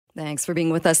Thanks for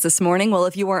being with us this morning. Well,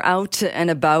 if you are out and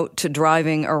about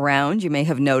driving around, you may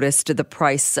have noticed the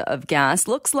price of gas.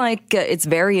 Looks like it's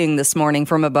varying this morning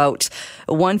from about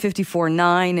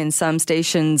 $154.9 in some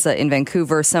stations in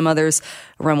Vancouver, some others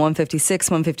around $156,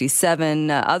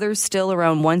 $157, others still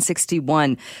around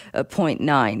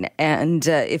 $161.9. And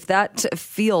if that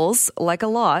feels like a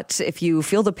lot, if you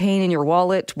feel the pain in your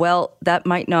wallet, well, that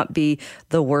might not be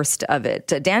the worst of it.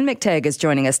 Dan McTeague is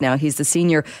joining us now. He's the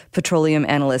Senior Petroleum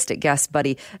Analyst at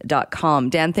GasBuddy.com.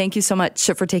 Dan, thank you so much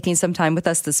for taking some time with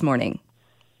us this morning.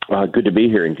 Good to be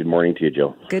here, and good morning to you,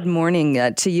 Jill. Good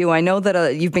morning to you. I know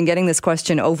that you've been getting this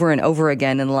question over and over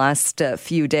again in the last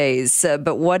few days,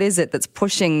 but what is it that's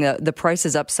pushing the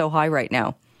prices up so high right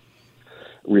now?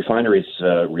 Refineries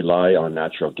rely on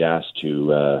natural gas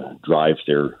to drive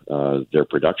their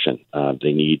production.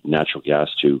 They need natural gas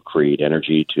to create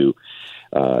energy, to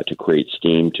create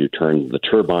steam, to turn the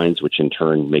turbines, which in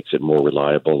turn makes it more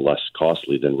reliable, less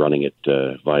costly than running it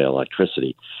via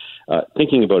electricity.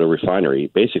 Thinking about a refinery,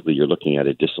 basically you're looking at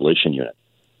a distillation unit.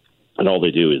 And all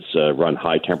they do is run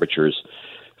high temperatures,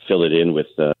 fill it in with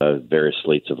various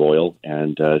slates of oil,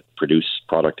 and produce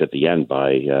product at the end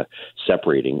by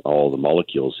separating all the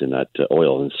molecules in that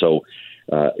oil. And so,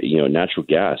 natural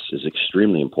gas is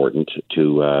extremely important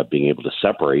to being able to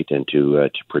separate and to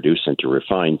produce and to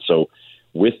refine. So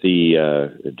with the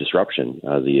disruption,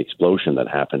 the explosion that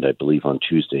happened, I believe, on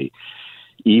Tuesday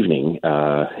evening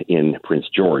in Prince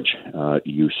George,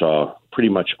 you saw pretty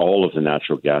much all of the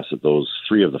natural gas of those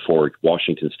three of the four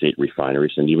Washington state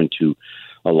refineries, and even to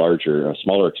a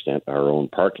smaller extent, our own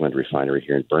Parkland refinery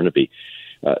here in Burnaby,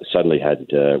 suddenly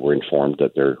were informed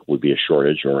that there would be a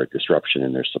shortage or a disruption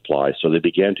in their supply. So they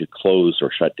began to close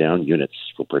or shut down units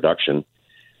for production,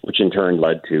 which in turn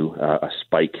led to a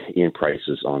spike in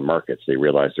prices on markets. They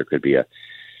realized there could be a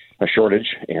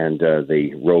shortage, and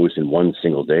they rose in one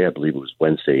single day, I believe it was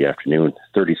Wednesday afternoon,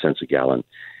 30 cents a gallon.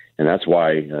 And that's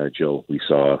why, Jill, we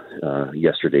saw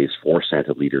yesterday's 4 cent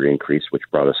a litre increase, which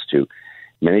brought us to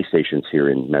many stations here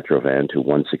in Metro Van to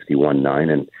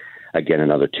 161.9, and again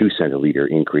another 2 cent a litre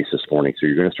increase this morning. So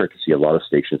you're going to start to see a lot of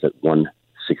stations at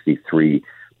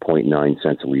 163.9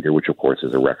 cents a litre, which of course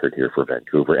is a record here for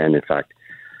Vancouver, and in fact,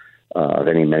 of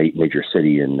any major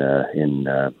city in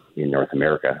North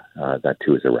America, that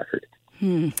too is a record.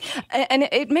 And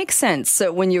it makes sense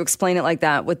when you explain it like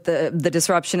that, with the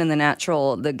disruption in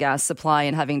the gas supply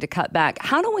and having to cut back.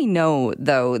 How do we know,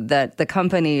 though, that the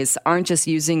companies aren't just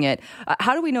using it?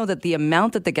 How do we know that the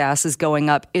amount that the gas is going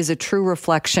up is a true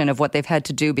reflection of what they've had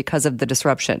to do because of the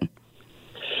disruption?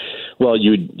 Well,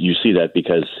 you see that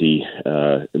because the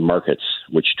markets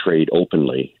which trade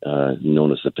openly,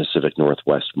 known as the Pacific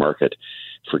Northwest market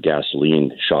for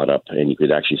gasoline, shot up, and you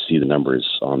could actually see the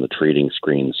numbers on the trading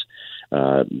screens.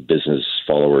 Business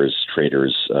followers,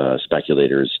 traders,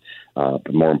 speculators,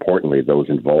 but more importantly, those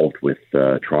involved with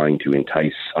trying to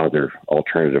entice other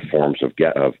alternative forms of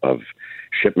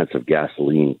shipments of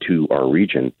gasoline to our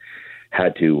region,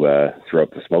 had to throw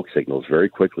up the smoke signals very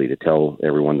quickly to tell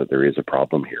everyone that there is a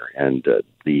problem here. And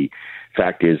the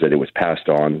fact is that it was passed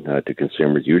on to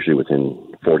consumers usually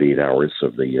within 48 hours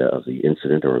of the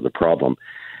incident or the problem.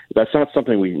 That's not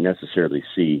something we necessarily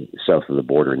see south of the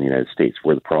border in the United States,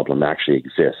 where the problem actually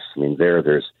exists. I mean,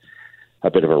 there's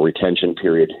a bit of a retention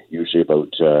period, usually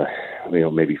about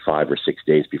maybe 5 or 6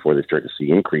 days before they start to see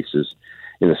increases,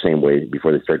 in the same way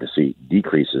before they start to see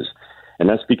decreases. And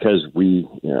that's because we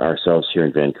ourselves here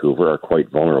in Vancouver are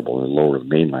quite vulnerable in the lower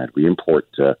mainland. We import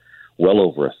well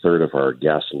over a third of our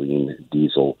gasoline,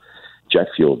 diesel, jet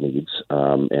fuel needs,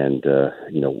 and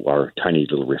our tiny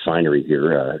little refinery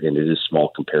here, and it is small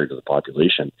compared to the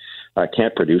population,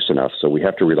 can't produce enough. So we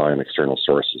have to rely on external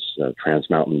sources, Trans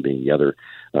Mountain being the other,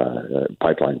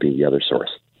 pipeline being the other source.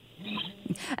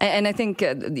 And I think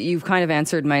you've kind of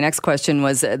answered my next question,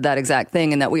 was that exact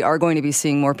thing, and that we are going to be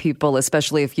seeing more people,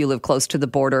 especially if you live close to the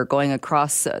border, going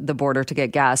across the border to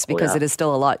get gas, because it is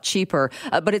still a lot cheaper.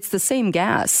 But it's the same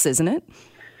gas, isn't it?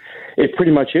 It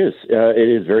pretty much is.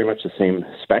 It is very much the same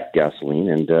spec gasoline,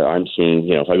 and I'm seeing,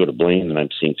 if I go to Blaine and I'm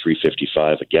seeing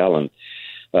 $3.55 a gallon,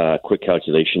 quick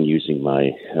calculation using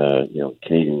my,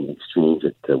 Canadian exchange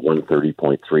at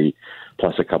 130.3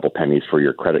 plus a couple pennies for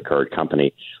your credit card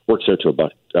company works out to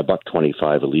about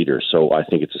 $1.25 a liter. So I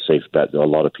think it's a safe bet that a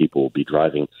lot of people will be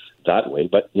driving that way.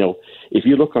 But if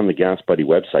you look on the Gas Buddy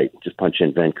website, just punch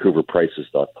in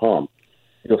VancouverPrices.com.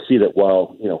 You'll see that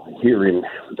while, here in,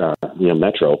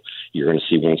 Metro, you're going to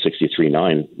see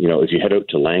 163.9. If you head out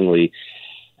to Langley,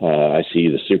 I see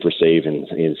the Super Save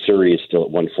in Surrey is still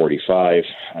at 145.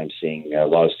 I'm seeing a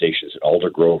lot of stations at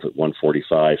Aldergrove at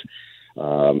 145.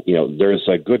 there's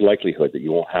a good likelihood that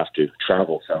you won't have to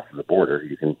travel south of the border.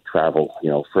 You can travel, a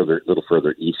little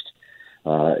further east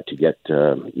to get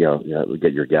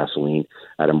your gasoline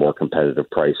at a more competitive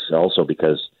price. Also,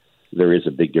 because there is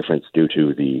a big difference due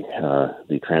to the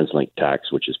TransLink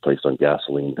tax, which is placed on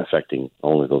gasoline, affecting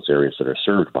only those areas that are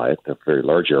served by it. A very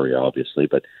large area, obviously,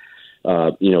 but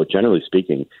generally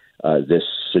speaking, this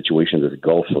situation, the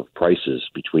gulf of prices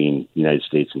between the United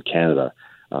States and Canada,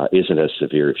 isn't as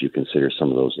severe if you consider some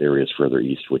of those areas further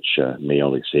east, which may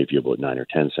only save you about 9 or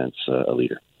 10 cents a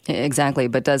litre. Exactly,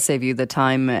 but does save you the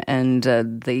time and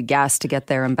the gas to get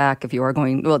there and back if you are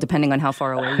going, well, depending on how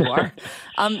far away you are.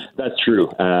 That's true.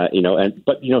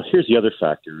 But here's the other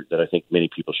factor that I think many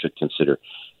people should consider.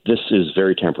 This is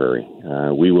very temporary.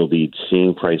 We will be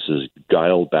seeing prices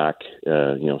dial back,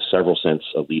 several cents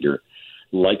a litre,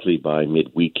 likely by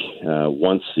midweek,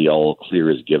 once the all clear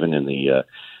is given and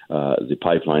the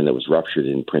pipeline that was ruptured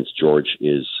in Prince George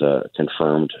is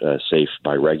confirmed safe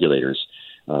by regulators.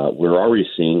 We're already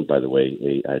seeing, by the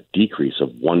way, a decrease of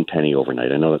 1 penny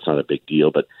overnight. I know that's not a big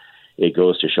deal, but it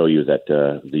goes to show you that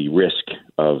the risk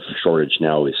of shortage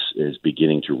now is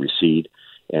beginning to recede.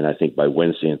 And I think by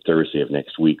Wednesday and Thursday of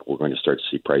next week, we're going to start to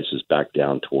see prices back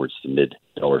down towards the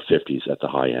mid-$50s at the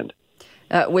high end.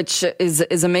 Which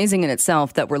is amazing in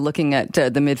itself that we're looking at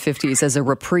the mid-50s as a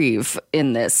reprieve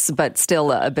in this, but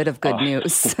still a bit of good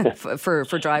news for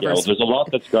drivers. Yeah, well, there's a lot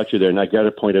that's got you there, and I got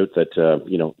to point out that,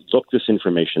 look this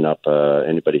information up.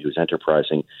 Anybody who's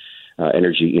enterprising,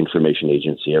 Energy Information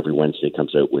Agency every Wednesday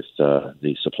comes out with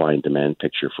the supply and demand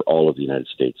picture for all of the United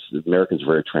States. The Americans are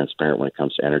very transparent when it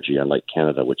comes to energy, unlike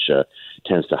Canada, which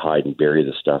tends to hide and bury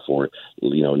the stuff or,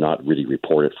 not really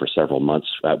report it for several months,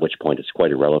 at which point it's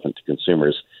quite irrelevant to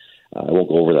consumers. I won't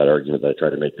go over that argument that I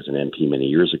tried to make as an MP many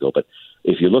years ago, but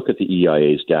if you look at the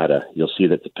EIA's data, you'll see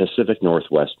that the Pacific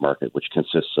Northwest market, which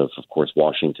consists of course,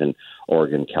 Washington,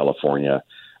 Oregon, California,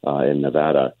 and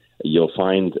Nevada, you'll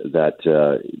find that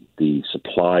the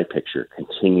supply picture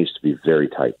continues to be very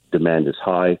tight. Demand is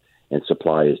high, and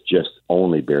supply is just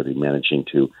only barely managing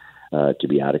to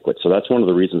be adequate. So that's one of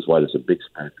the reasons why there's a big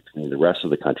span between the rest of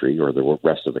the country or the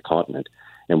rest of the continent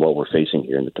and what we're facing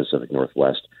here in the Pacific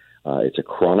Northwest. It's a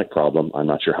chronic problem. I'm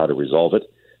not sure how to resolve it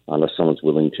unless someone's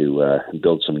willing to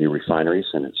build some new refineries,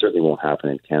 and it certainly won't happen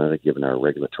in Canada given our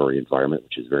regulatory environment,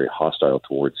 which is very hostile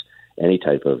towards any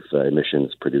type of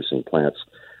emissions-producing plants.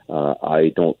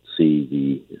 I don't see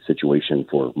the situation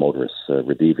for motorists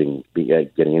getting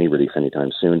any relief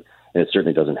anytime soon, and it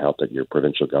certainly doesn't help that your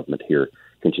provincial government here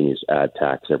continues to add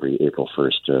tax every April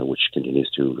 1st, which continues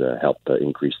to help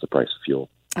increase the price of fuel.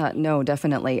 No,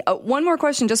 definitely. One more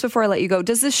question just before I let you go.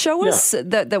 Does this show us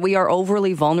that we are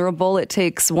overly vulnerable? It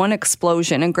takes one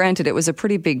explosion, and granted, it was a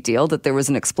pretty big deal that there was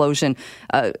an explosion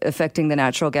affecting the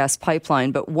natural gas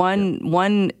pipeline, but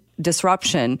one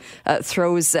disruption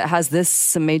has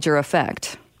this major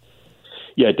effect.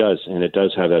 Yeah, it does, and it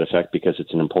does have that effect because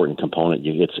it's an important component.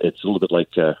 It's a little bit like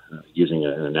using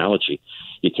an analogy.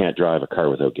 You can't drive a car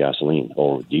without gasoline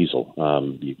or diesel.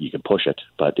 You can push it,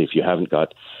 but if you haven't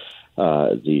got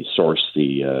the source,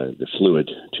 the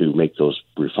fluid to make those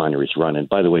refineries run. And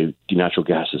by the way, natural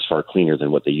gas is far cleaner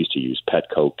than what they used to use, pet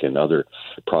coke and other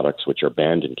products which are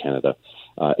banned in Canada.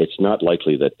 It's not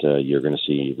likely that you're going to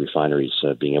see refineries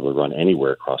being able to run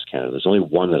anywhere across Canada. There's only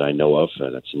one that I know of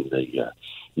that's in the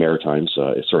Maritimes,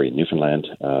 in Newfoundland.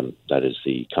 That is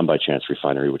the Come By Chance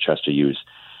refinery, which has to use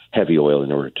heavy oil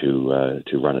in order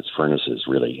to run its furnaces,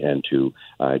 really, and to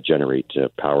generate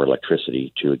power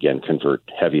electricity to, again, convert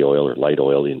heavy oil or light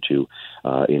oil into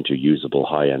usable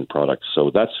high-end products.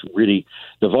 So that's really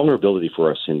the vulnerability for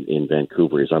us in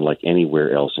Vancouver is unlike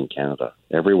anywhere else in Canada.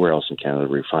 Everywhere else in Canada,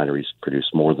 refineries produce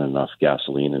more than enough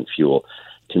gasoline and fuel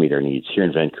to meet our needs. Here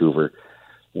in Vancouver,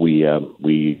 we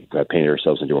painted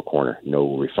ourselves into a corner.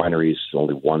 No refineries,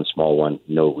 only one small one,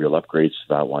 no real upgrades to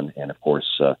that one. And, of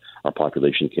course, our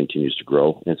population continues to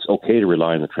grow. And it's okay to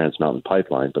rely on the Trans Mountain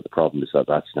Pipeline, but the problem is that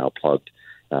that's now plugged.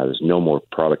 There's no more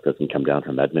product that can come down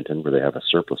from Edmonton where they have a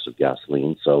surplus of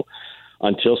gasoline. So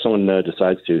until someone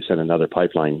decides to send another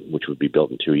pipeline, which would be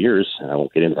built in 2 years, and I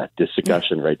won't get into that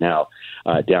discussion right now,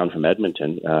 down from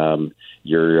Edmonton,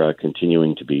 you're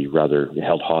continuing to be rather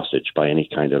held hostage by any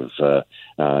kind of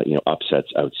upsets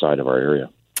outside of our area.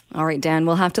 All right, Dan,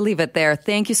 we'll have to leave it there.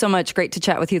 Thank you so much. Great to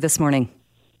chat with you this morning.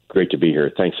 Great to be here.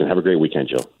 Thanks, and have a great weekend,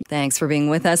 Jill. Thanks for being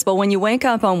with us. But when you wake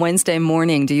up on Wednesday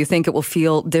morning, do you think it will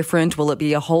feel different? Will it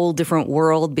be a whole different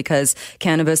world because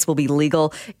cannabis will be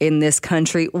legal in this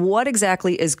country? What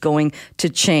exactly is going to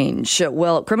change?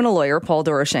 Well, criminal lawyer Paul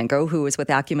Doroshenko, who is with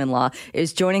Acumen Law,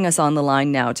 is joining us on the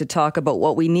line now to talk about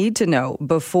what we need to know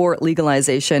before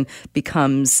legalization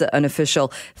becomes an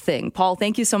official thing. Paul,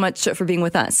 thank you so much for being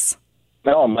with us.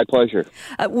 No, my pleasure.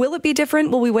 Will it be different?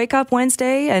 Will we wake up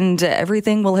Wednesday and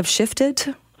everything will have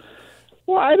shifted?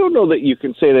 Well, I don't know that you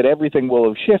can say that everything will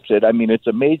have shifted. I mean, it's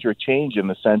a major change in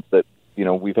the sense that, you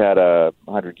know, we've had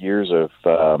 100 years of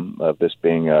this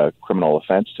being a criminal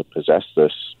offense to possess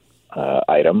this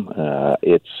item.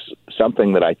 It's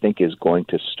something that I think is going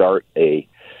to start a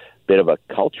bit of a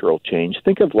cultural change.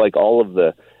 Think of like all of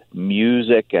the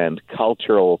music and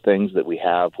cultural things that we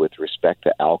have with respect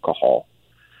to alcohol.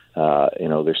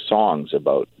 There's songs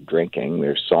about drinking.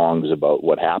 There's songs about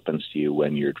what happens to you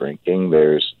when you're drinking.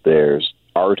 There's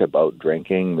art about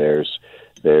drinking. It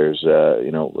is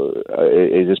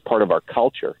part of our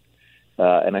culture.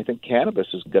 And I think cannabis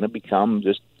is going to become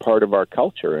just part of our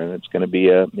culture, and it's going to be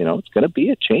a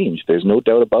change. There's no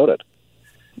doubt about it.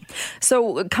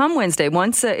 So come Wednesday,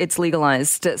 once it's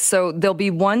legalized, so there'll be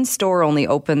one store only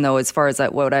open, though, as far as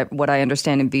what I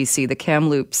understand in BC. The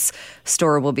Kamloops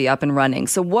store will be up and running.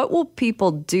 So what will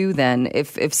people do then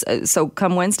if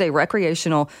come Wednesday,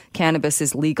 recreational cannabis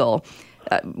is legal?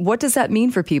 What does that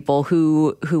mean for people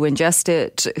who ingest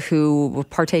it, who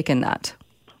partake in that?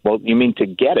 Well, you mean to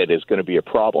get it is going to be a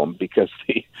problem because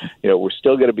we're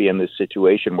still going to be in this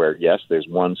situation where, yes, there's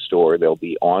one store, there'll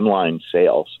be online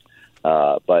sales.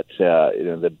 But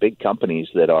the big companies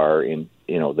that are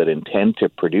that intend to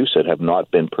produce it have not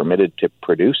been permitted to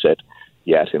produce it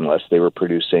yet, unless they were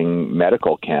producing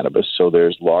medical cannabis. So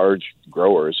there's large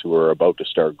growers who are about to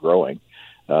start growing.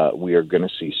 We are going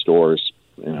to see stores,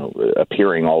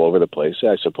 appearing all over the place.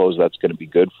 I suppose that's going to be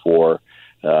good for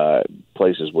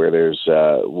places where there's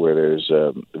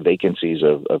vacancies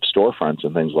of storefronts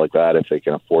and things like that, if they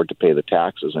can afford to pay the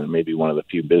taxes, and maybe one of the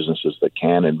few businesses that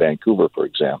can in Vancouver, for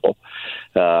example.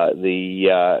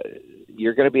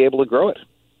 You're going to be able to grow it.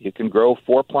 You can grow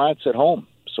 4 plants at home,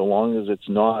 so long as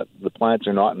the plants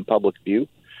are not in public view.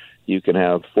 You can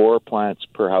have 4 plants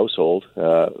per household.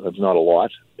 That's not a lot,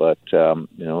 but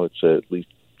it's at least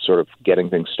sort of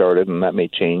getting things started, and that may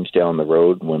change down the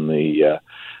road when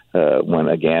when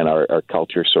again our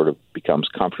culture sort of becomes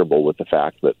comfortable with the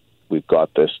fact that we've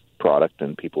got this product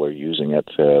and people are using it,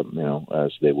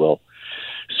 as they will.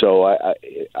 So I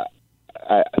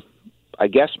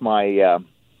guess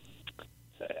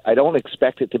I don't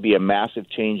expect it to be a massive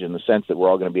change in the sense that we're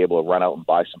all going to be able to run out and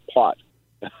buy some pot,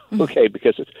 okay?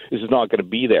 Because this is not going to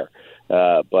be there.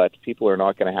 But people are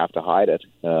not going to have to hide it.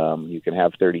 You can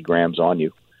have 30 grams on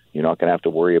you. You're not going to have to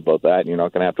worry about that. You're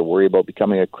not going to have to worry about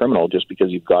becoming a criminal just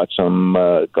because you've got some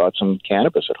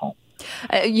cannabis at home.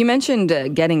 You mentioned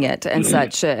getting it and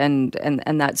such and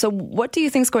that. So what do you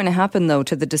think is going to happen, though,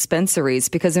 to the dispensaries?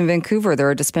 Because in Vancouver, there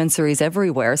are dispensaries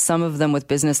everywhere, some of them with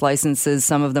business licenses,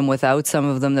 some of them without, some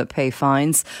of them that pay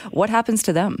fines. What happens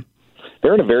to them?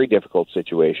 They're in a very difficult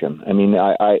situation. I mean,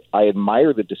 I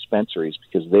admire the dispensaries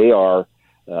because they are,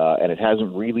 and it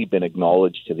hasn't really been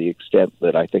acknowledged to the extent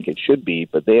that I think it should be,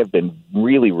 but they have been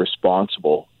really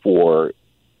responsible for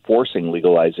forcing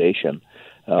legalization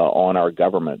on our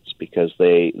governments, because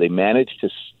they managed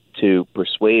to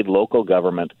persuade local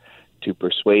government to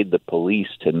persuade the police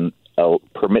to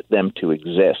permit them to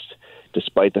exist,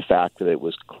 despite the fact that it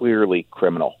was clearly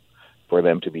criminal for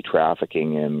them to be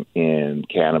trafficking in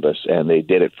cannabis, and they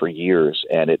did it for years,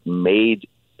 and it made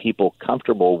people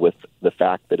comfortable with the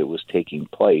fact that it was taking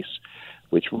place,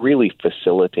 which really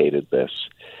facilitated this.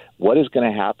 What is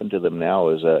going to happen to them now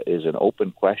is an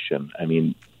open question. I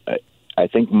mean, I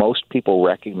think most people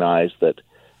recognize that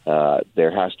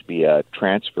there has to be a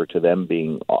transfer to them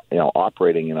being,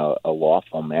 operating in a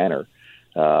lawful manner.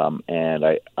 And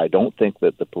I don't think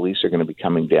that the police are going to be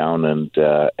coming down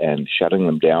and shutting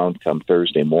them down come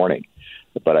Thursday morning.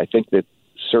 But I think that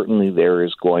certainly there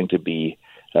is going to be,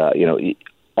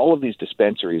 all of these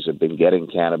dispensaries have been getting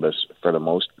cannabis for the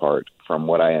most part, from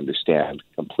what I understand,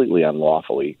 completely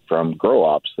unlawfully, from grow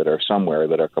ops that are somewhere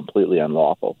that are completely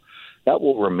unlawful. That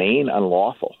will remain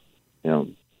unlawful.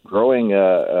 Growing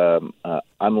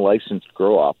unlicensed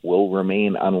grow op will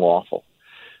remain unlawful.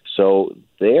 So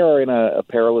they are in a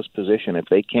perilous position if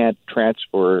they can't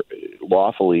transfer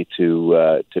lawfully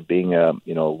to being a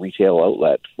retail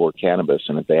outlet for cannabis,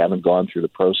 and if they haven't gone through the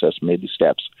process, made the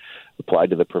steps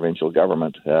applied to the provincial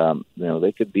government,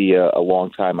 they could be a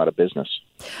long time out of business.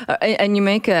 And you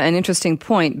make an interesting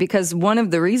point, because one of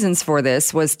the reasons for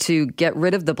this was to get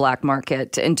rid of the black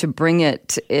market and to bring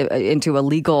it into a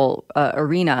legal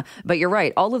arena. But you're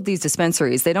right, all of these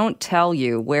dispensaries, they don't tell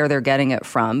you where they're getting it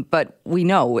from, but we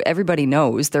know, everybody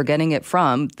knows they're getting it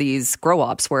from these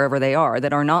grow-ops, wherever they are,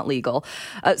 that are not legal.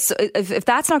 So if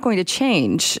that's not going to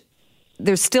change,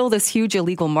 there's still this huge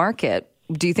illegal market.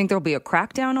 Do you think there'll be a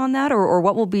crackdown on that, or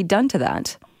what will be done to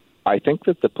that? I think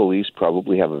that the police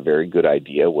probably have a very good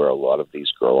idea where a lot of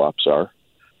these grow-ops are.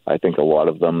 I think a lot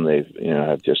of them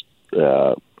have just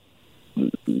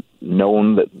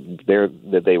known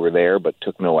that they were there, but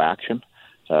took no action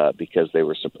because they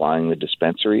were supplying the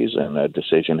dispensaries, and a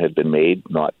decision had been made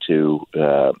not to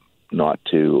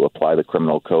apply the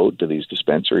criminal code to these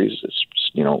dispensaries. It's,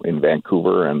 in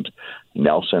Vancouver and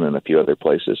Nelson and a few other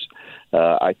places.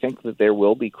 I think that there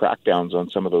will be crackdowns on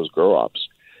some of those grow-ops.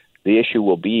 The issue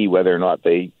will be whether or not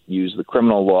they use the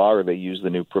criminal law or they use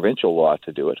the new provincial law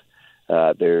to do it.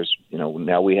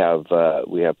 Now we have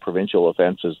provincial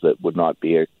offenses that would not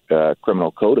be a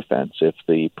criminal code offense if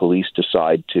the police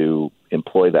decide to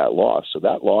employ that law. So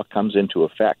that law comes into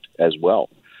effect as well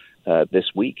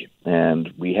this week,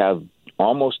 and we have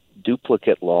almost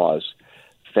duplicate laws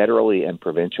federally and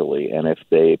provincially. And if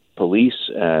the police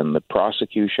and the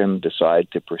prosecution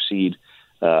decide to proceed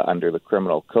under the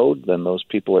criminal code, then those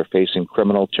people are facing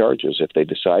criminal charges. If they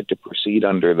decide to proceed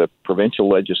under the provincial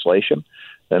legislation,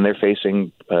 then they're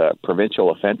facing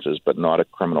provincial offenses, but not a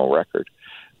criminal record.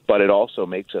 But it also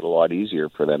makes it a lot easier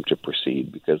for them to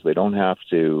proceed because they don't have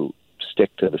to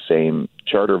stick to the same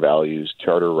charter values,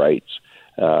 charter rights.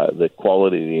 The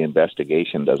quality of the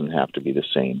investigation doesn't have to be the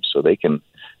same. So they can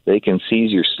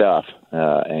seize your stuff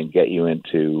and get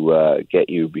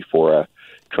you before a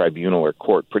tribunal or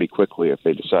court pretty quickly if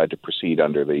they decide to proceed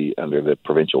under the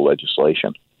provincial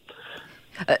legislation.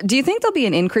 Do you think there'll be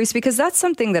an increase? Because that's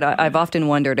something that I've often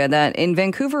wondered, and that in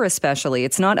Vancouver especially,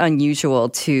 it's not unusual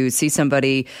to see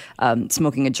somebody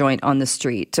smoking a joint on the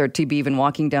street, or to be even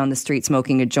walking down the street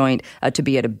smoking a joint, to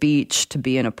be at a beach, to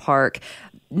be in a park.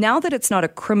 Now that it's not a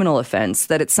criminal offense,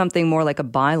 that it's something more like a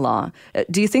bylaw,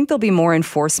 do you think there'll be more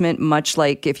enforcement, much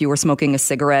like if you were smoking a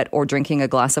cigarette or drinking a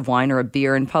glass of wine or a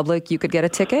beer in public, you could get a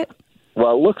ticket?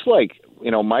 Well, it looks like,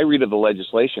 my read of the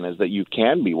legislation is that you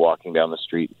can be walking down the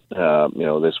street,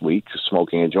 this week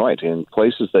smoking a joint. In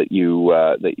places that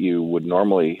you would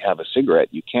normally have a cigarette,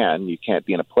 you can't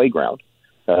be in a playground,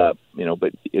 but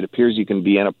it appears you can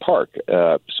be in a park.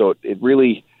 So it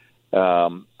really...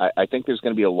 I think there's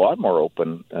going to be a lot more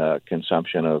open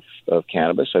consumption of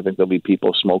cannabis. I think there'll be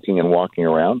people smoking and walking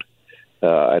around.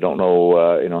 I don't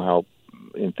know, how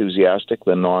enthusiastic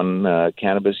the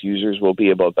non-cannabis users will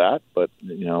be about that, but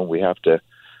we have to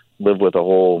live with a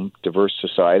whole diverse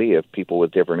society of people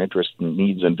with different interests, and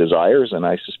needs, and desires. And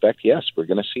I suspect, yes, we're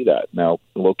going to see that. Now,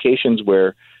 locations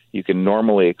where you can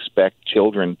normally expect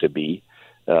children to be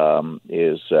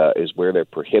is where they're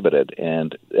prohibited,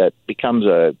 and that becomes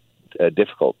a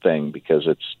difficult thing because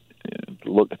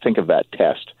think of that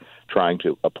test, trying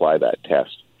to apply that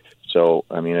test. So,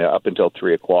 up until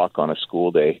 3:00 on a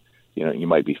school day, you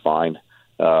might be fine.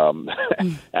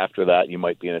 After that, you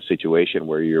might be in a situation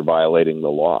where you're violating the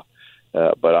law.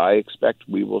 But I expect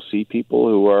we will see people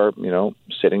who are,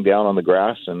 sitting down on the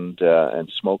grass and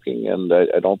smoking, and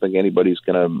I don't think anybody's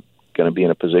going to be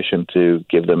in a position to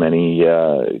give them any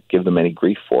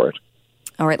grief for it.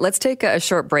 All right, let's take a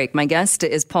short break. My guest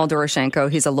is Paul Doroshenko.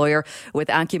 He's a lawyer with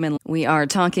Acumen. We are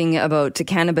talking about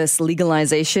cannabis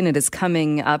legalization. It is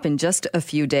coming up in just a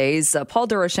few days. Paul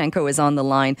Doroshenko is on the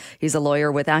line. He's a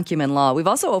lawyer with Acumen Law. We've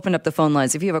also opened up the phone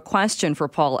lines. If you have a question for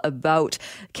Paul about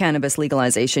cannabis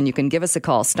legalization, you can give us a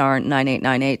call, star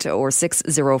 9898 or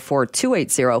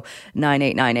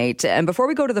 604-280-9898. And before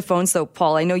we go to the phones, though,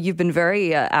 Paul, I know you've been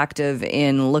very active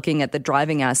in looking at the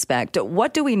driving aspect.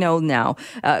 What do we know now?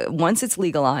 Once it's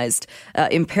legalized,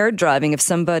 impaired driving, if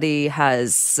somebody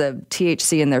has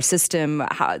THC in their system,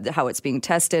 how it's being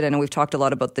tested. I know we've talked a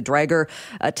lot about the Drager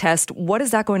test. What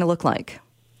is that going to look like?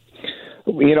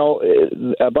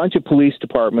 A bunch of police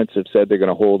departments have said they're going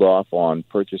to hold off on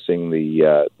purchasing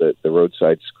the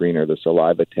roadside screener, the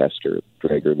saliva tester,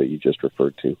 Drager, that you just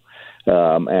referred to.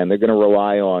 And they're going to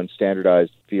rely on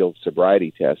standardized field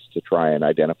sobriety tests to try and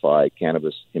identify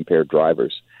cannabis-impaired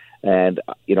drivers. And,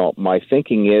 my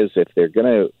thinking is if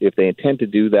they intend to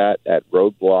do that at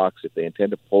roadblocks, if they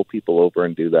intend to pull people over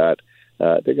and do that,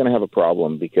 they're going to have a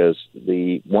problem, because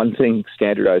the one thing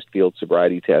standardized field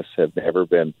sobriety tests have never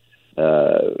been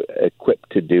equipped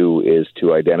to do is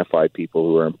to identify people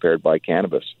who are impaired by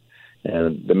cannabis.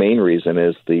 And the main reason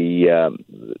is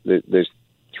there's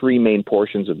three main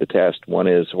portions of the test. One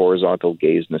is horizontal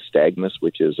gaze nystagmus,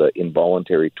 which is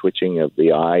involuntary twitching of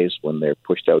the eyes when they're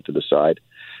pushed out to the side.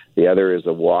 The other is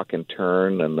a walk and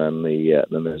turn, and then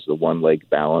there's the one-leg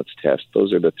balance test.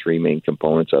 Those are the three main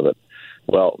components of it.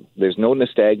 Well, there's no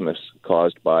nystagmus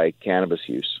caused by cannabis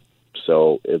use,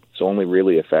 so it's only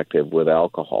really effective with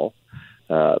alcohol.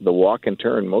 The walk and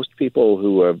turn, most people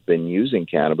who have been using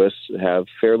cannabis have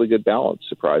fairly good balance,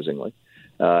 surprisingly,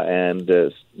 and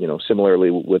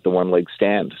similarly with the one-leg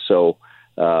stand. So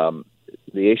the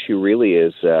issue really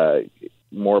is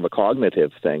more of a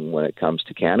cognitive thing when it comes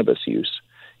to cannabis use,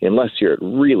 unless you're at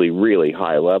really, really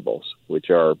high levels, which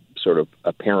are sort of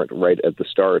apparent right at the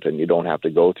start, and you don't have to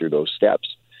go through those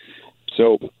steps.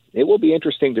 So it will be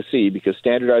interesting to see, because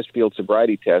standardized field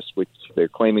sobriety tests, which they're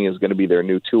claiming is going to be their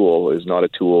new tool, is not a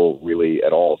tool really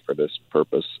at all for this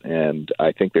purpose. And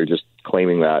I think they're just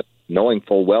claiming that, knowing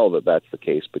full well that that's the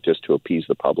case, but just to appease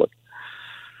the public.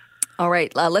 All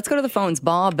right, let's go to the phones.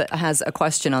 Bob has a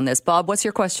question on this. Bob, what's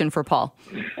your question for Paul?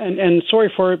 And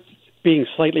sorry for being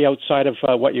slightly outside of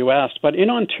what you asked, but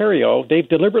in Ontario, they've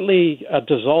deliberately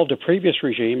dissolved a previous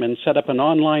regime and set up an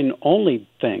online-only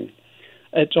thing.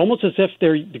 It's almost as if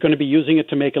they're going to be using it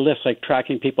to make a list, like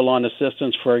tracking people on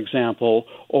assistance, for example,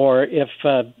 or if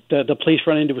the police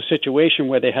run into a situation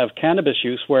where they have cannabis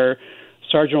use, where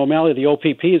Sergeant O'Malley, the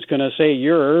OPP, is going to say,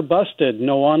 you're busted,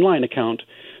 no online account.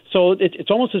 So it's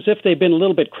almost as if they've been a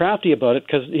little bit crafty about it,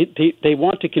 because they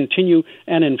want to continue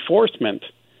an enforcement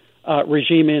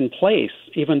regime in place,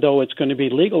 even though it's going to be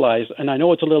legalized. And I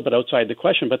know it's a little bit outside the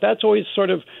question, but that's always sort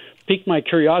of piqued my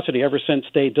curiosity ever since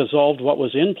they dissolved what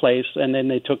was in place, and then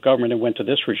they took government and went to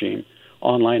this regime,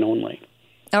 online only.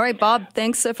 All right, Bob,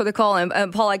 thanks for the call.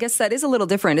 And Paul, I guess that is a little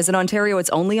different. Is in Ontario, it's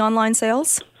only online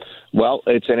sales? Well,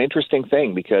 it's an interesting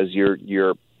thing, because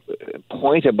your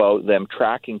point about them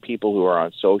tracking people who are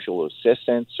on social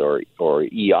assistance or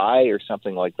EI or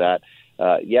something like that,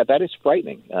 that is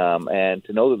frightening. And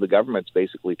to know that the government's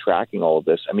basically tracking all of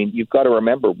this, I mean, you've got to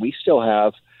remember, we still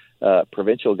have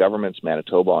provincial governments,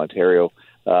 Manitoba, Ontario,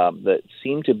 that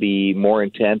seem to be more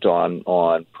intent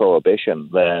on prohibition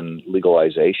than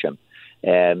legalization.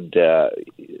 And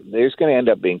there's going to end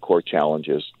up being court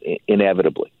challenges,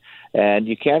 inevitably. And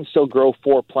you can still grow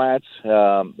 4 plants.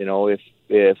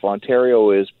 If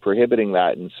Ontario is prohibiting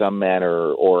that in some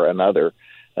manner or another,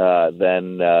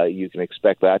 then you can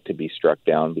expect that to be struck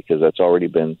down, because that's already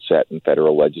been set in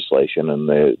federal legislation, and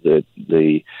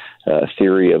the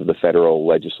theory of the federal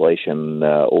legislation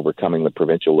overcoming the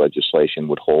provincial legislation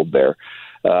would hold there.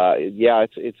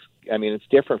 It's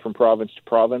different from province to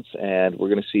province, and we're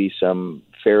going to see some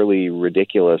fairly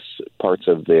ridiculous parts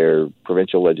of their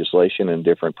provincial legislation in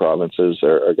different provinces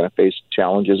are going to face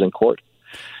challenges in court.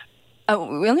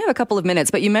 We only have a couple of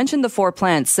minutes, but you mentioned the 4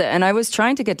 plants, and I was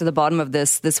trying to get to the bottom of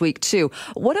this week too.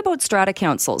 What about strata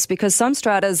councils? Because some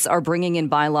stratas are bringing in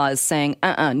bylaws saying,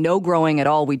 no growing at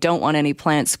all. We don't want any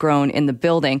plants grown in the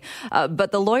building.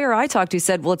 But the lawyer I talked to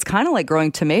said, well, it's kind of like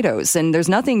growing tomatoes, and there's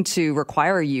nothing to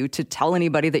require you to tell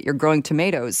anybody that you're growing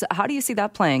tomatoes. How do you see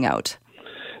that playing out?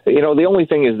 The only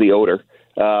thing is the odor.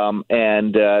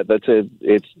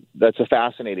 That's a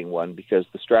fascinating one, because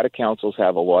the strata councils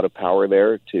have a lot of power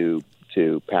there to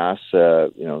pass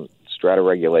strata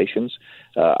regulations.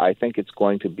 I think it's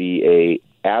going to be a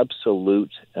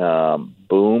absolute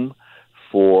boom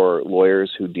for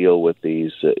lawyers who deal with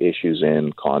these issues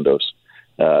in condos,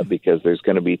 because there's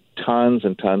going to be tons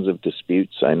and tons of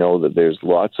disputes. I know that there's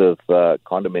lots of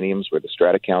condominiums where the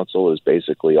strata council is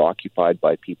basically occupied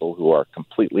by people who are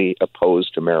completely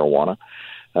opposed to marijuana.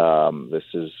 This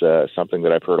is something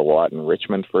that I've heard a lot in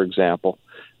Richmond, for example,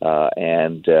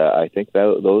 and I think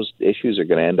those issues are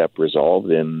going to end up resolved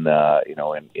in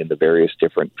the various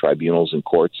different tribunals and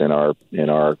courts in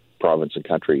our province and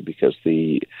country, because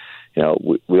we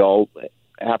all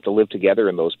have to live together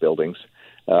in those buildings,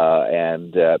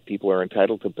 and people are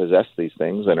entitled to possess these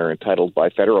things and are entitled by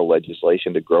federal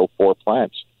legislation to grow 4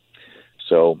 plants.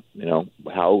 So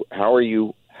how are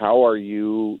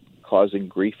you causing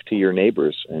grief to your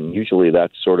neighbors? And usually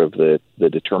that's sort of the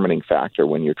determining factor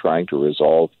when you're trying to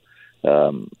resolve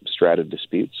strata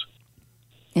disputes.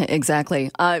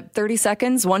 Exactly. 30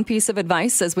 seconds, one piece of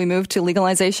advice as we move to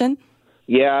legalization?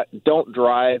 Yeah, don't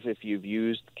drive if you've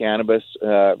used cannabis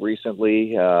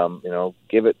recently.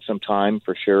 Give it some time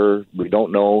for sure. We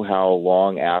don't know how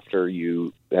long after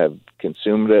you have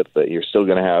consumed it that you're still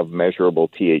going to have measurable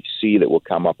THC that will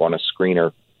come up on a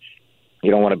screener. You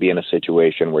don't want to be in a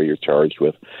situation where you're charged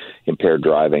with impaired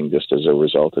driving just as a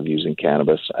result of using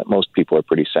cannabis. Most people are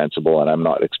pretty sensible, and I'm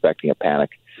not expecting a panic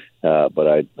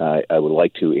But I would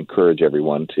like to encourage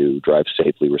everyone to drive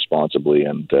safely, responsibly,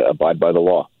 and abide by the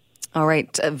law. All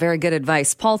right. Very good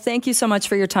advice. Paul, thank you so much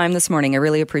for your time this morning. I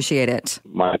really appreciate it.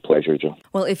 My pleasure, Joe.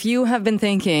 Well, if you have been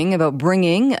thinking about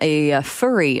bringing a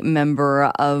furry member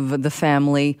of the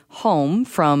family home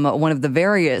from one of the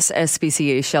various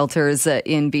SPCA shelters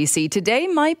in BC, today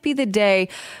might be the day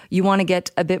you want to get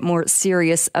a bit more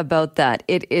serious about that.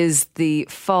 It is the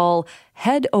fall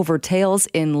Head Over Tails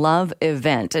in Love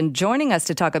event. And joining us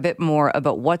to talk a bit more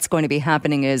about what's going to be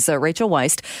happening is Rachel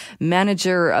Wiest,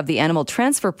 manager of the Animal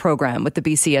Transfer Program with the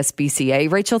BC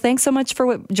SPCA. Rachel, thanks so much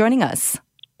for joining us.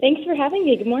 Thanks for having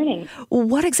me. Good morning.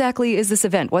 What exactly is this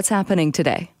event? What's happening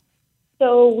today?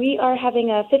 So we are having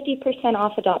a 50%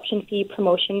 off adoption fee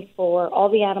promotion for all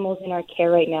the animals in our care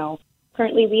right now.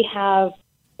 Currently, we have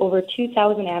over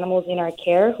 2,000 animals in our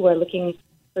care who are looking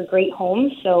for great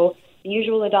homes. So the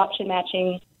usual adoption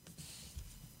matching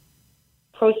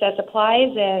process applies,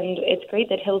 and it's great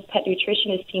that Hills Pet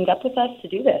Nutrition has teamed up with us to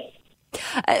do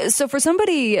this. So for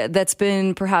somebody that's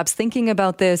been perhaps thinking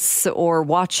about this or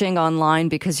watching online,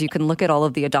 because you can look at all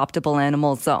of the adoptable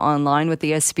animals online with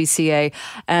the SPCA,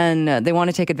 and they want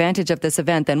to take advantage of this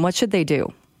event, then what should they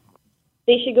do?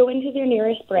 They should go into their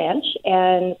nearest branch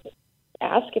and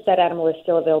ask if that animal is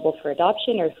still available for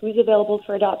adoption or who's available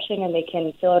for adoption, and they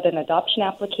can fill out an adoption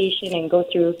application and go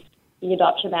through the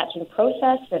adoption matching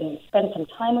process and spend some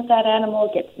time with that animal,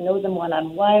 get to know them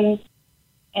one-on-one,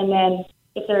 and then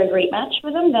if they're a great match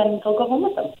for them, then they'll go home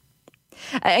with them.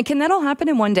 And can that all happen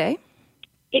in one day?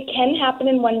 It can happen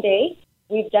in one day.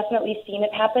 We've definitely seen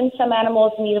it happen. Some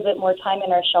animals need a bit more time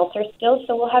in our shelter still,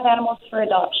 so we'll have animals for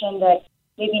adoption that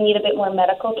maybe need a bit more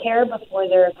medical care before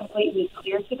they're completely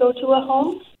clear to go to a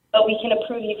home. But we can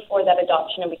approve you for that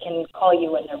adoption, and we can call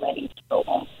you when they're ready to go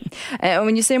home. And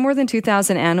when you say more than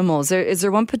 2,000 animals, is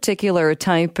there one particular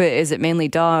type? Is it mainly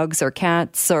dogs or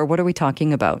cats, or what are we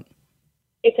talking about?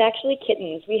 It's actually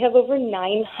kittens. We have over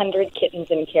 900 kittens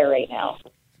in care right now.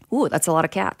 Ooh, that's a lot of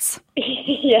cats.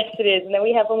 Yes, it is. And then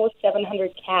we have almost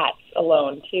 700 cats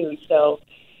alone, too. So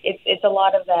it's a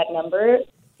lot of that number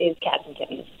is cats and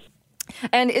kittens.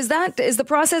 And is the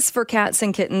process for cats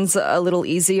and kittens a little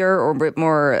easier or a bit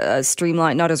more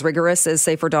streamlined, not as rigorous as,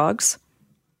 say, for dogs?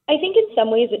 I think in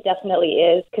some ways it definitely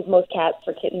is, because most cats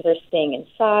or kittens are staying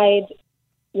inside.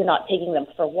 You're not taking them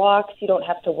for walks. You don't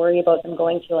have to worry about them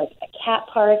going to, like, a cat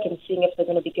park and seeing if they're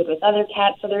going to be good with other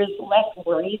cats. So there's less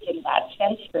worries in that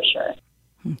sense, for sure.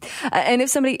 And if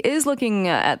somebody is looking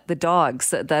at the dogs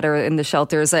that are in the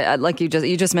shelters, like you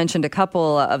just mentioned a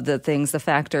couple of the things, the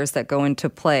factors that go into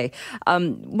play.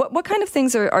 What kind of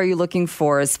things are you looking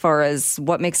for as far as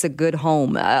what makes a good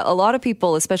home? A lot of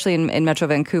people, especially in Metro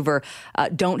Vancouver,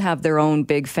 don't have their own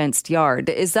big fenced yard.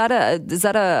 Is that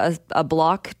a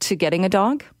block to getting a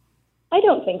dog? I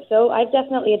don't think so. I've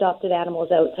definitely adopted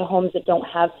animals out to homes that don't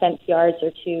have fenced yards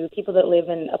or to people that live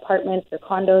in apartments or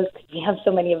condos, because we have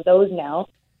so many of those now.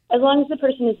 As long as the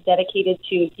person is dedicated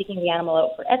to taking the animal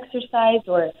out for exercise,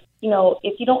 or,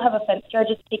 if you don't have a fenced yard,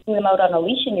 just taking them out on a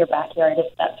leash in your backyard, if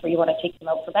that's where you want to take them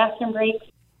out for bathroom breaks,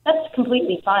 that's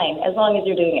completely fine, as long as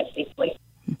you're doing it safely.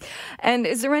 And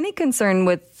is there any concern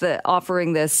with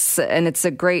offering this, and it's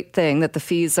a great thing that the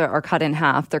fees are cut in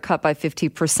half, they're cut by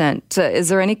 50%. Is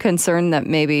there any concern that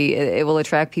maybe it will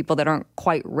attract people that aren't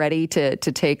quite ready to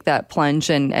take that plunge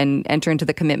and enter into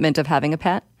the commitment of having a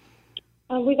pet?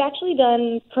 We've actually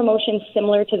done promotions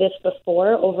similar to this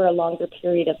before over a longer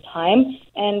period of time,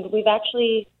 and we've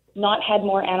actually not had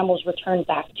more animals return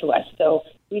back to us. So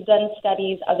we've done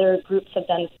studies, other groups have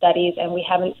done studies, and we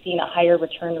haven't seen a higher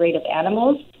return rate of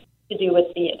animals to do with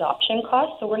the adoption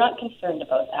cost, so we're not concerned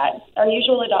about that. Our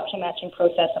usual adoption matching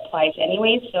process applies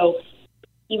anyways, so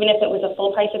even if it was a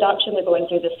full price adoption, they're going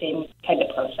through the same kind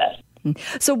of process.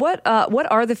 So what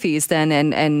are the fees then,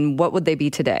 and what would they be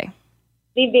today?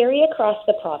 They vary across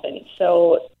the province,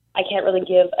 so I can't really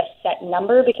give a set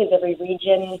number because every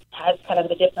region has kind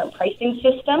of a different pricing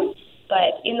system.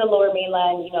 But in the Lower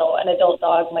Mainland, an adult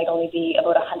dog might only be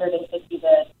about $150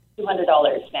 to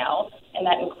 $200 now, and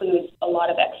that includes a lot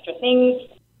of extra things.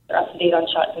 They're up to date on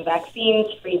shots and vaccines,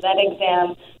 free vet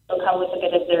exam. They'll come with a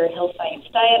bit of their Hill Science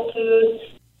diet food,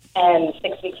 and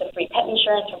 6 weeks of free pet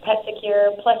insurance from Pet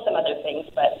Secure, plus some other things.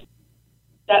 But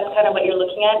that's kind of what you're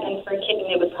looking at, and for a kitten,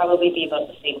 it would probably be about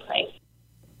the same price.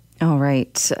 All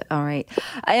right.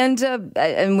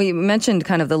 And we mentioned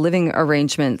kind of the living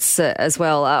arrangements as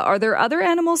well. Are there other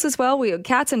animals as well?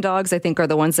 Cats and dogs, I think, are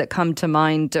the ones that come to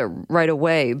mind right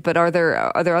away. But are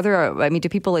there other? Do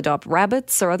people adopt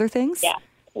rabbits or other things? Yeah,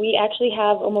 we actually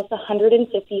have almost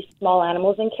 150 small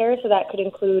animals in care, so that could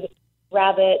include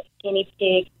rabbits, guinea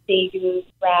pigs, stegoos,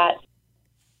 rats,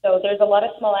 So there's a lot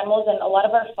of small animals, and a lot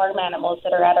of our farm animals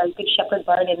that are at our Good Shepherd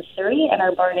barn in Surrey and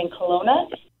our barn in Kelowna,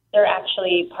 they're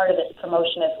actually part of this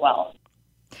promotion as well.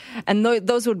 And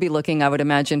those would be looking, I would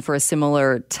imagine, for a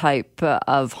similar type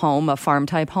of home, a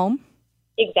farm-type home?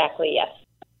 Exactly, yes.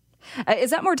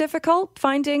 Is that more difficult,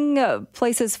 finding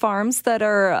places, farms that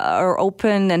are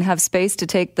open and have space to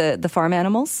take the farm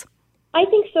animals? I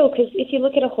think so, because if you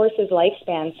look at a horse's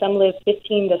lifespan, some live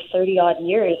 15 to 30-odd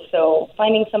years. So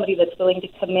finding somebody that's willing to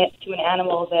commit to an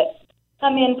animal that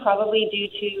come in probably due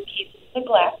to cases of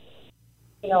neglect,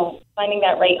 finding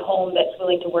that right home that's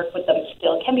willing to work with them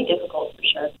still can be difficult for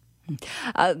sure.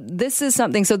 This is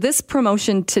something, so this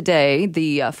promotion today,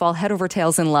 the Fall Head Over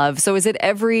Tails in Love, so is it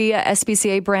every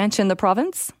SPCA branch in the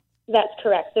province? That's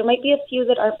correct. There might be a few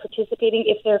that aren't participating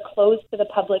if they're closed to the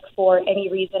public for any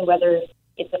reason, whether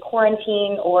it's a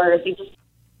quarantine or they just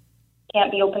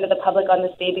can't be open to the public on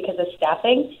this day because of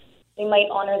staffing. They might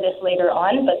honor this later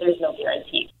on, but there's no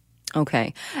guarantee.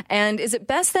 Okay. And is it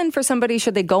best then for somebody,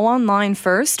 should they go online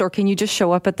first, or can you just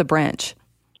show up at the branch?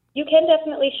 You can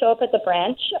definitely show up at the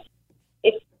branch.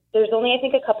 There's only, I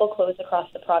think, a couple closed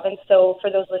across the province. So for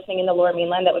those listening in the Lower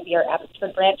Mainland, that would be our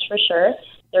Abbotsford branch for sure.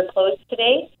 They're closed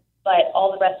today, but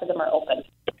all the rest of them are open.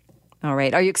 All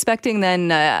right. Are you expecting then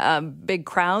big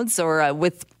crowds, or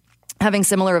with having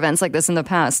similar events like this in the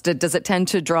past, does it tend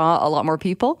to draw a lot more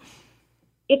people?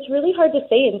 It's really hard to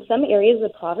say. In some areas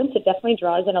of the province, it definitely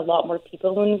draws in a lot more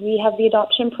people when we have the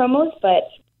adoption promos. But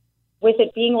with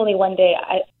it being only one day,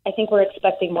 I think we're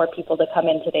expecting more people to come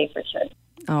in today for sure.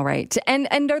 All right.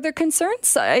 And are there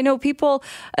concerns? I know people,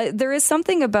 there is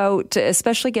something about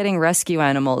especially getting rescue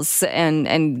animals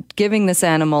and giving this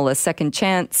animal a second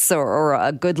chance or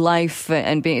a good life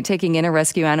and taking in a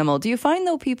rescue animal. Do you find,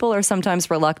 though, people are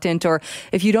sometimes reluctant, or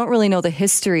if you don't really know the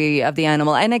history of the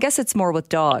animal, and I guess it's more with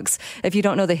dogs, if you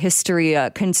don't know the history,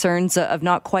 concerns of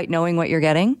not quite knowing what you're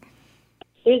getting?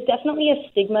 There's definitely a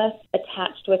stigma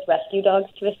attached with rescue dogs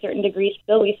to a certain degree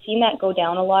still. We've seen that go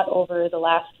down a lot over the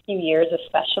last few years,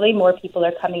 especially. More people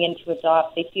are coming in to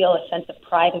adopt. They feel a sense of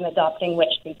pride in adopting, which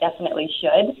they definitely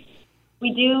should.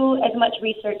 We do as much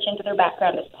research into their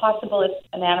background as possible if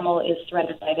an animal is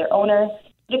surrendered by their owner.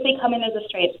 But if they come in as a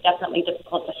stray, it's definitely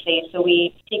difficult to say. So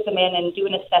we take them in and do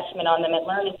an assessment on them and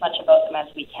learn as much about them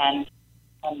as we can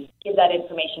and give that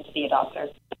information to the adopter.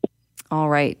 All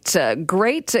right.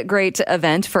 Great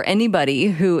event for anybody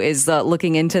who is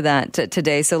looking into that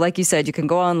today. So like you said, you can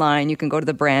go online, you can go to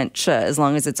the branch as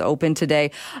long as it's open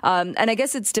today. And I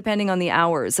guess it's depending on the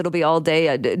hours. It'll be all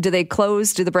day. Do they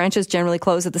close? Do the branches generally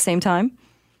close at the same time?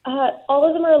 All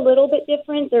of them are a little bit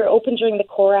different. They're open during the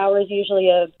core hours,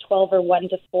 usually of 12 or 1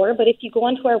 to 4. But if you go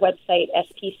onto our website,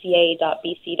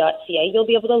 spca.bc.ca, you'll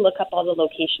be able to look up all the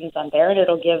locations on there, and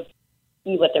it'll give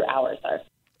you what their hours are.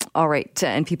 All right.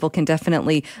 And people can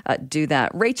definitely do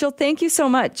that. Rachel, thank you so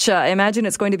much. I imagine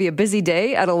it's going to be a busy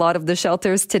day at a lot of the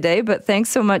shelters today, but thanks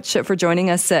so much for joining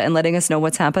us and letting us know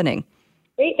what's happening.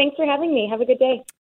 Great. Thanks for having me. Have a good day.